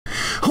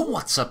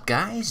What's up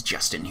guys,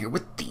 Justin here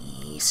with the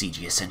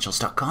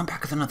CGEssentials.com,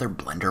 back with another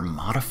Blender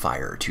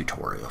modifier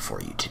tutorial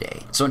for you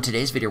today. So in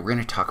today's video we're going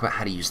to talk about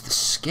how to use the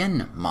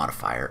Skin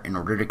Modifier in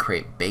order to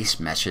create base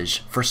meshes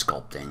for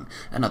sculpting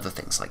and other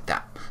things like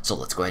that. So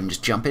let's go ahead and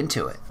just jump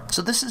into it.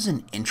 So this is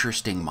an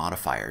interesting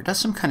modifier. It does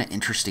some kind of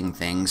interesting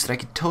things that I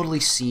could totally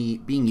see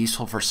being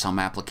useful for some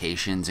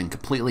applications and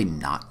completely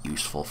not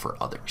useful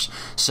for others.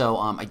 So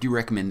I do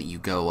recommend that you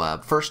go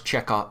first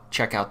check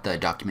out the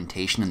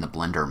documentation in the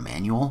Blender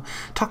manual.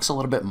 It talks a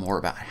little bit more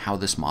about how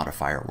this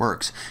modifier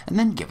works, and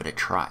then give it a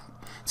try.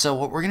 So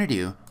what we're going to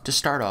do to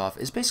start off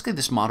is basically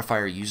this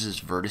modifier uses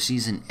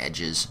vertices and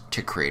edges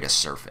to create a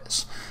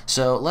surface.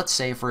 So let's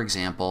say, for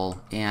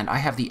example, and I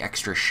have the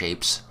extra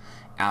shapes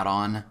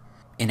add-on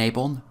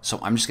enabled, so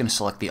I'm just going to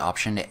select the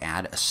option to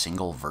add a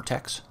single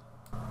vertex.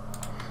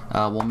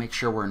 We'll make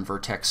sure we're in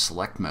vertex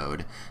select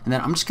mode, and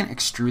then I'm just going to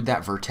extrude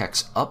that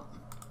vertex up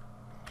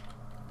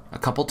a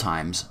couple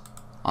times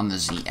on the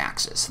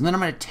Z-axis, and then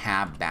I'm going to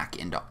tab back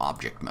into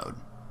object mode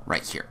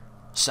right here.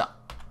 So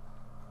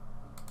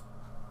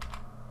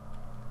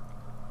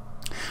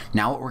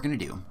now what we're going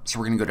to do, so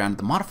we're going to go down to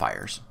the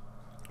modifiers,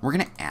 we're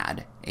going to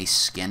add a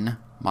skin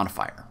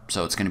modifier.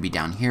 So it's going to be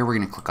down here, we're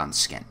going to click on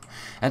skin.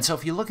 And so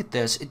if you look at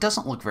this, it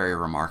doesn't look very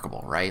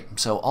remarkable, right?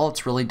 So all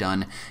it's really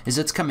done is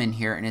it's come in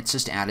here and it's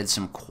just added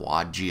some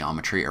quad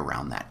geometry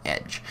around that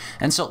edge.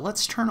 And so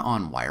let's turn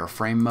on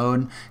wireframe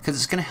mode because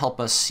it's going to help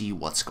us see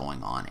what's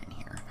going on in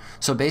here.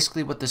 So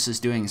basically what this is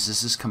doing is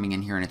this is coming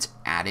in here and it's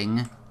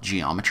adding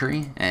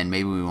geometry, and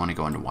maybe we want to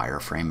go into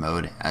wireframe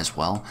mode as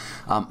well,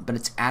 but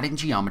it's adding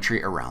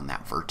geometry around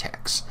that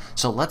vertex.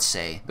 So let's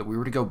say that we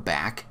were to go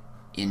back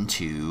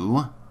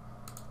into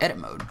edit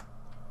mode.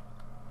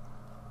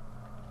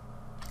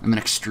 I'm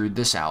going to extrude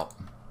this out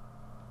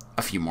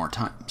a few more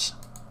times.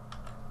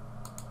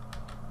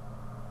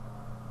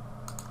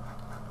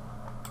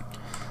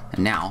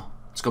 And now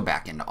let's go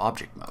back into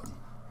object mode.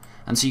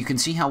 And so you can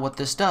see how what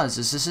this does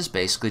is this is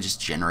basically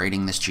just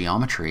generating this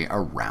geometry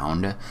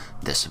around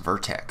this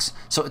vertex.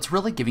 So it's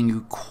really giving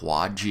you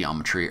quad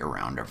geometry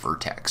around a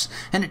vertex.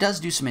 And it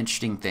does do some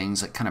interesting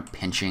things like kind of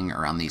pinching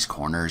around these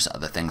corners,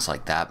 other things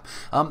like that,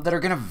 that are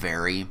going to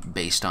vary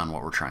based on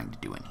what we're trying to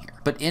do in here.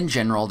 But in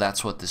general,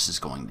 that's what this is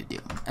going to do.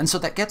 And so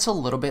that gets a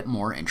little bit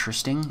more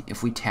interesting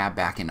if we tab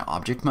back into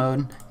object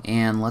mode,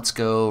 and let's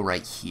go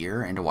right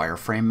here into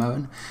wireframe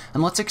mode,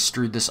 and let's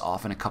extrude this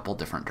off in a couple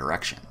different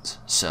directions.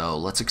 So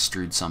let's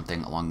extrude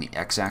something along the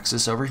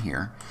x-axis over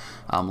here.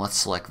 Let's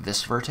select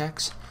this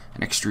vertex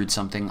and extrude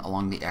something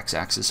along the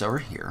x-axis over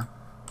here.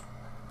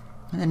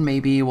 And then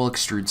maybe we'll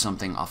extrude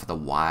something off of the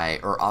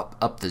y, or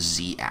up the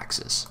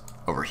z-axis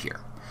over here.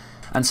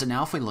 And so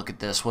now if we look at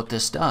this, what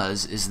this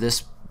does is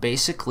this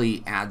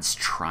basically adds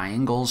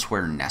triangles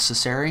where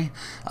necessary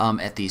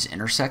at these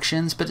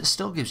intersections, but it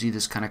still gives you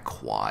this kind of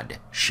quad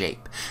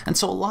shape. And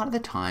so a lot of the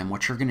time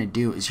what you're going to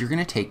do is you're going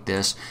to take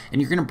this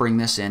and you're going to bring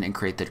this in and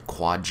create the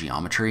quad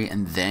geometry,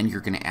 and then you're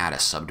going to add a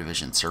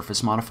subdivision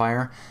surface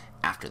modifier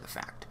after the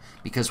fact.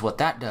 Because what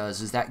that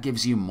does is that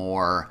gives you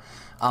more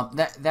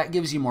that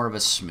gives you more of a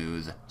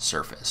smooth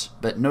surface.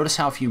 But notice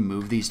how if you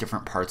move these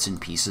different parts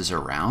and pieces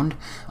around,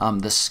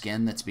 the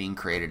skin that's being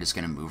created is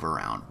going to move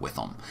around with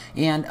them.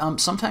 And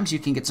sometimes you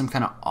can get some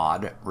kind of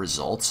odd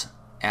results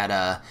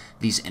at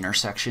these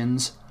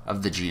intersections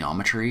of the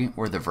geometry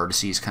where the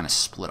vertices kind of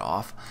split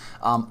off.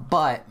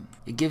 But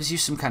it gives you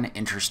some kind of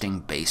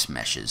interesting base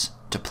meshes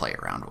to play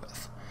around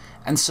with.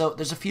 And so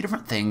there's a few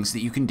different things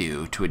that you can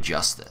do to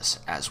adjust this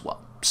as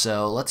well.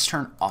 So let's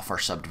turn off our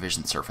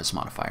subdivision surface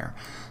modifier.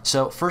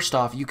 So first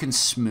off, you can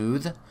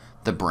smooth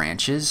the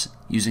branches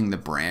using the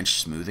branch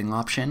smoothing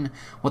option.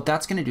 What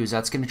that's going to do is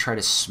that's going to try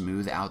to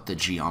smooth out the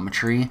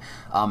geometry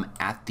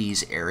at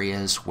these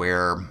areas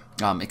where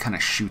it kind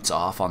of shoots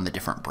off on the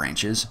different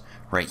branches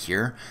right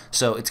here.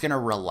 So it's going to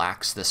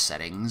relax the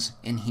settings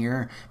in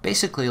here,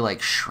 basically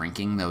like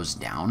shrinking those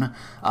down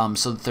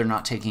so that they're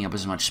not taking up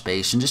as much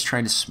space, and just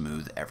trying to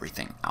smooth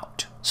everything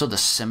out. So the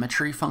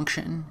symmetry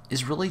function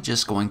is really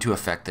just going to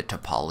affect the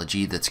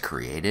topology that's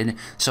created.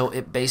 So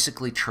it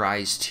basically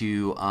tries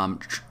to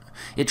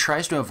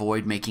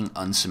avoid making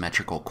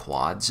unsymmetrical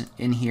quads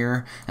in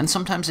here, and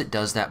sometimes it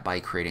does that by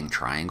creating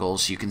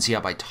triangles. You can see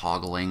how by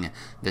toggling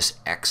this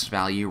X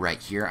value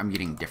right here, I'm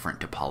getting different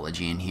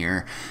topology in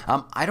here.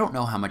 I don't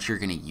know how much you're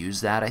going to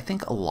use that. I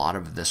think a lot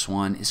of this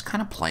one is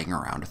kind of playing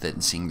around with it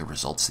and seeing the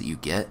results that you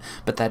get,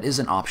 but that is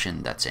an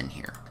option that's in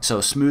here. So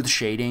smooth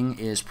shading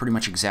is pretty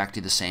much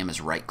exactly the same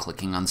as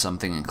right-clicking on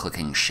something and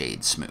clicking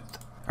Shade Smooth.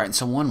 All right, and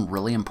so one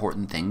really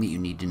important thing that you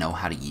need to know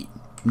how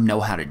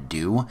to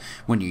do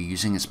when you're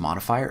using this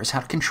modifier is how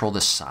to control the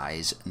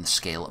size and the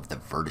scale of the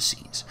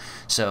vertices.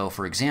 So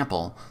for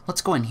example,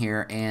 let's go in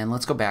here and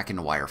let's go back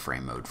into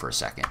wireframe mode for a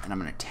second, and I'm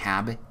going to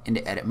tab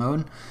into edit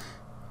mode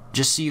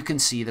just so you can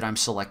see that I'm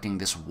selecting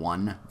this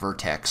one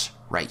vertex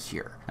right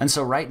here. And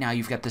so right now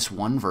you've got this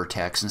one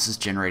vertex and this is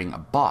generating a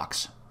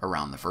box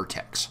around the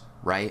vertex,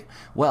 right?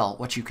 Well,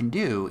 what you can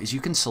do is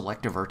you can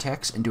select a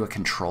vertex and do a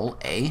Control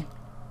A,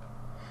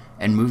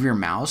 and move your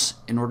mouse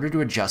in order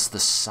to adjust the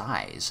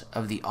size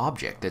of the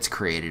object that's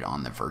created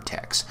on the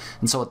vertex.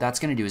 And so what that's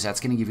going to do is that's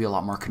going to give you a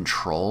lot more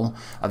control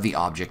of the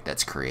object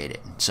that's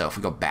created. So if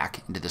we go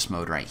back into this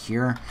mode right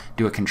here,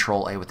 do a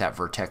Control A with that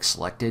vertex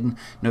selected,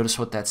 notice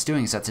what that's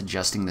doing is that's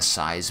adjusting the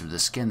size of the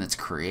skin that's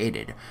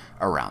created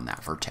around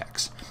that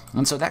vertex.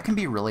 And so that can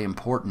be really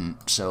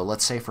important. So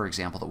let's say, for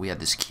example, that we had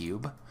this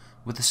cube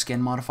with the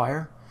Skin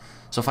Modifier.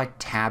 So if I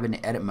tab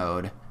into Edit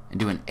Mode and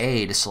do an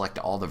A to select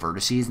all the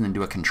vertices and then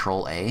do a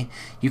Control A,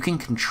 you can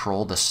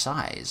control the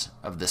size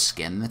of the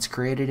skin that's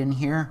created in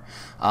here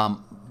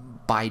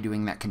by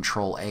doing that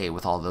Control A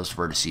with all those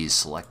vertices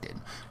selected.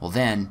 Well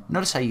then,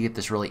 notice how you get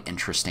this really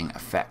interesting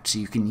effect. So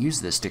you can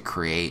use this to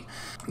create,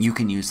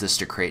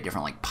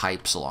 different like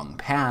pipes along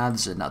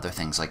paths and other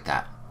things like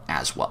that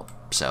as well.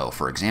 So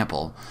for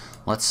example,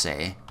 let's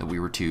say that we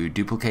were to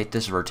duplicate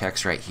this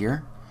vertex right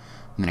here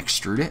and then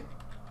extrude it.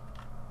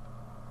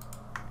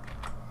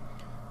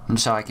 And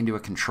so I can do a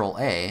Control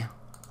A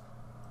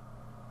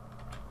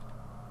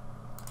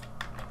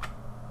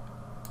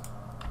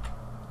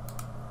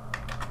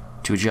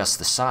to adjust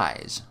the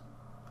size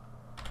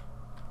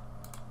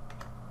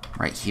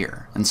right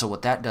here. And so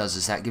what that does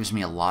is that gives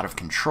me a lot of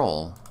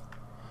control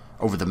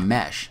over the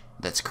mesh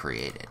that's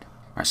created.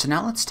 All right, so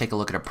now let's take a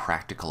look at a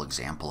practical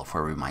example of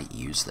where we might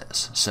use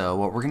this. So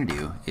what we're going to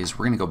do is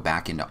we're going to go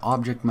back into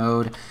object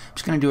mode. I'm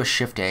just going to do a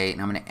Shift A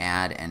and I'm going to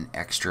add an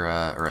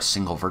extra or a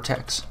single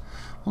vertex.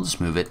 We'll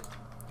just move it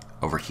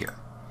over here.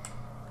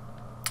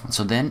 And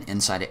so then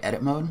inside of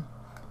edit mode,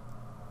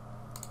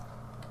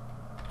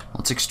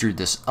 let's extrude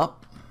this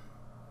up,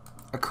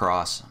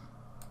 across,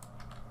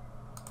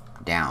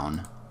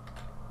 down,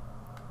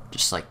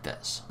 just like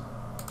this.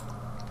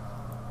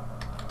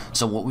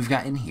 So what we've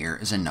got in here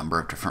is a number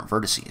of different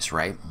vertices,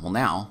 right? Well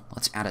now,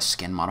 let's add a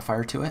skin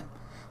modifier to it,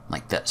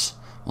 like this.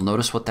 Well,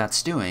 notice what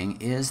that's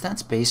doing is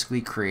that's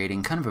basically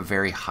creating kind of a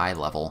very high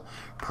level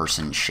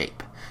person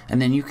shape. And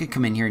then you could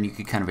come in here and you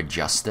could kind of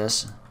adjust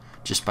this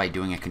just by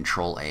doing a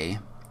Control A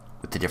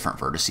with the different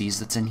vertices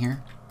that's in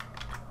here.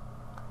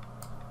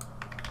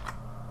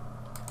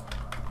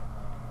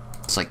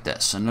 It's like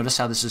this. So notice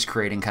how this is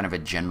creating kind of a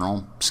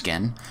general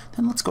skin.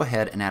 Then let's go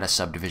ahead and add a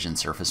subdivision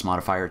surface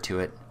modifier to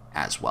it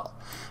as well.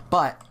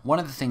 But one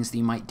of the things that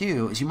you might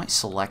do is you might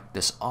select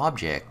this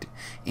object,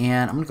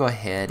 and I'm going to go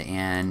ahead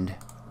and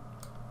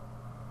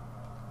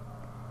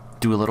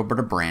do a little bit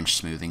of branch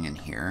smoothing in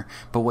here.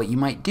 But what you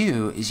might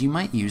do is you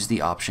might use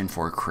the option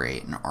for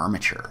create an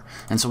armature.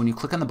 And so when you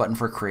click on the button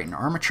for create an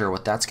armature,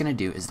 what that's going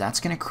to do is that's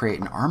going to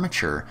create an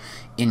armature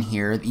in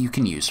here that you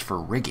can use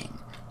for rigging.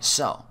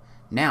 So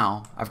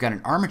now I've got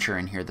an armature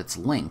in here that's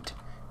linked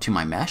to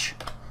my mesh.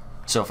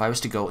 So if I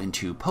was to go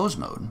into pose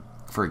mode,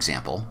 for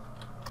example,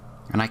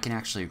 and I can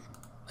actually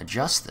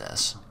adjust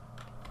this,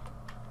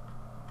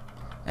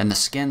 and the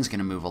skin's going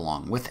to move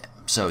along with it.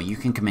 So you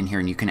can come in here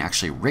and you can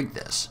actually rig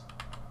this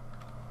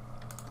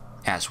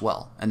as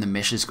well, and the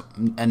mesh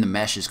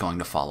is going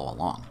to follow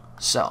along.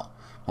 So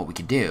what we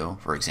could do,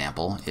 for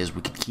example, is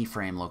we could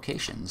keyframe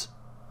locations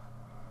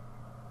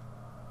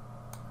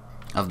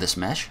of this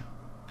mesh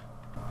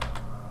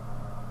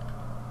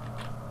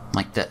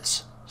like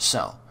this.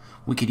 So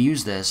we could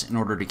use this in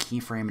order to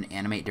keyframe and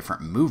animate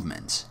different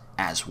movements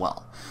as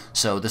well.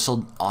 So this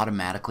will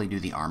automatically do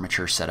the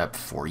armature setup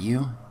for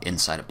you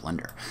inside of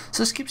Blender.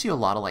 So this gives you a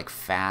lot of like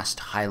fast,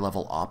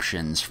 high-level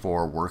options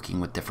for working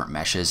with different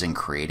meshes and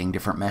creating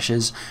different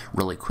meshes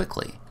really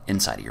quickly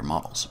inside of your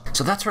models.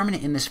 So that's where I'm going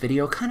to end this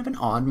video. Kind of an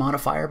odd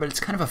modifier, but it's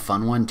kind of a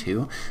fun one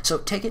too. So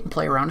take it and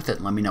play around with it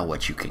and let me know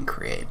what you can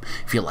create.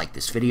 If you like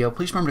this video,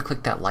 please remember to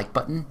click that like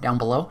button down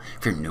below.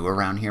 If you're new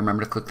around here,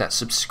 remember to click that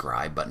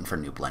subscribe button for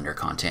new Blender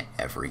content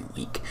every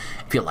week.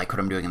 If you like what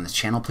I'm doing on this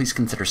channel, please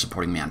consider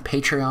supporting me on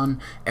Patreon.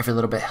 Every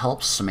little bit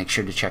helps, so make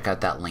sure to check out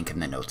that link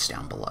in the notes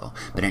down below.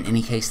 But in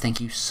any case,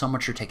 thank you so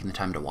much for taking the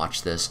time to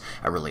watch this.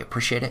 I really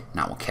appreciate it, and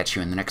I will catch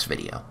you in the next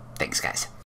video. Thanks, guys.